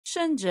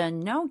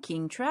Shenzhen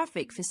NOKIN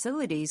Traffic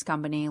Facilities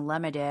Company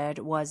Limited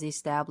was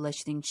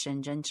established in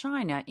Shenzhen,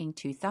 China in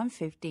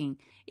 2015.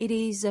 It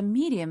is a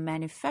medium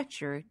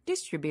manufacturer,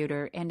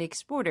 distributor, and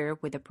exporter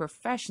with a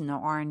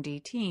professional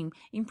R&D team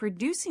in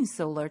producing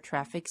solar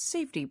traffic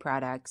safety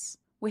products.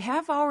 We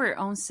have our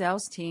own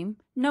sales team,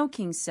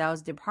 NOKIN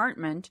Sales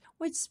Department,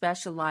 which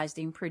specialized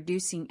in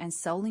producing and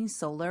selling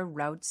solar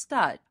road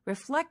stud,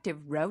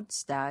 reflective road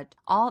stud,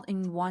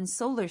 all-in-one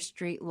solar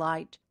street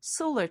light,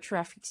 solar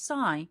traffic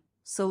sign,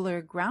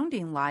 solar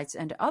grounding lights,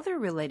 and other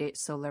related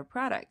solar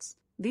products.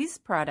 These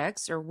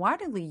products are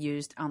widely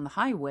used on the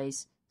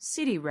highways,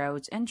 city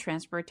roads, and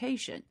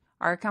transportation.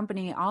 Our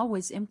company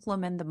always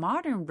implement the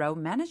modern road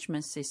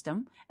management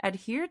system,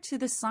 adhere to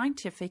the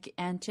scientific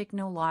and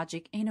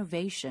technological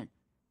innovation.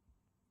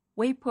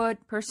 We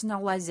put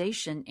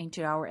personalization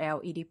into our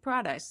LED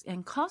products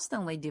and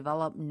constantly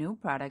develop new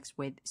products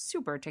with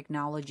super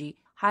technology,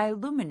 high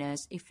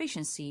luminous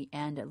efficiency,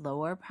 and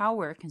lower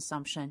power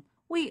consumption.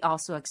 We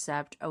also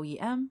accept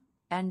OEM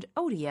and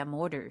ODM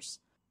orders.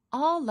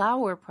 All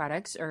our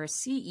products are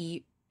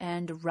CE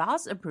and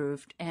RoHS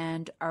approved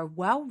and are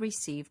well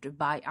received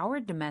by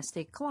our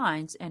domestic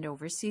clients and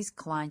overseas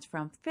clients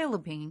from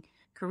Philippines,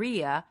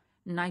 Korea,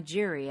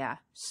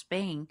 Nigeria,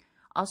 Spain,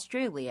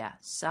 Australia,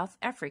 South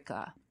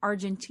Africa,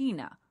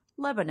 Argentina,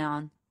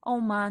 Lebanon,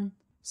 Oman,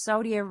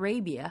 Saudi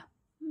Arabia,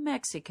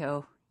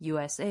 Mexico,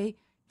 USA,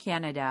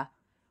 Canada.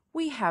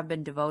 We have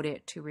been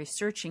devoted to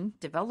researching,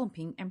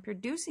 developing, and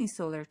producing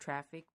solar traffic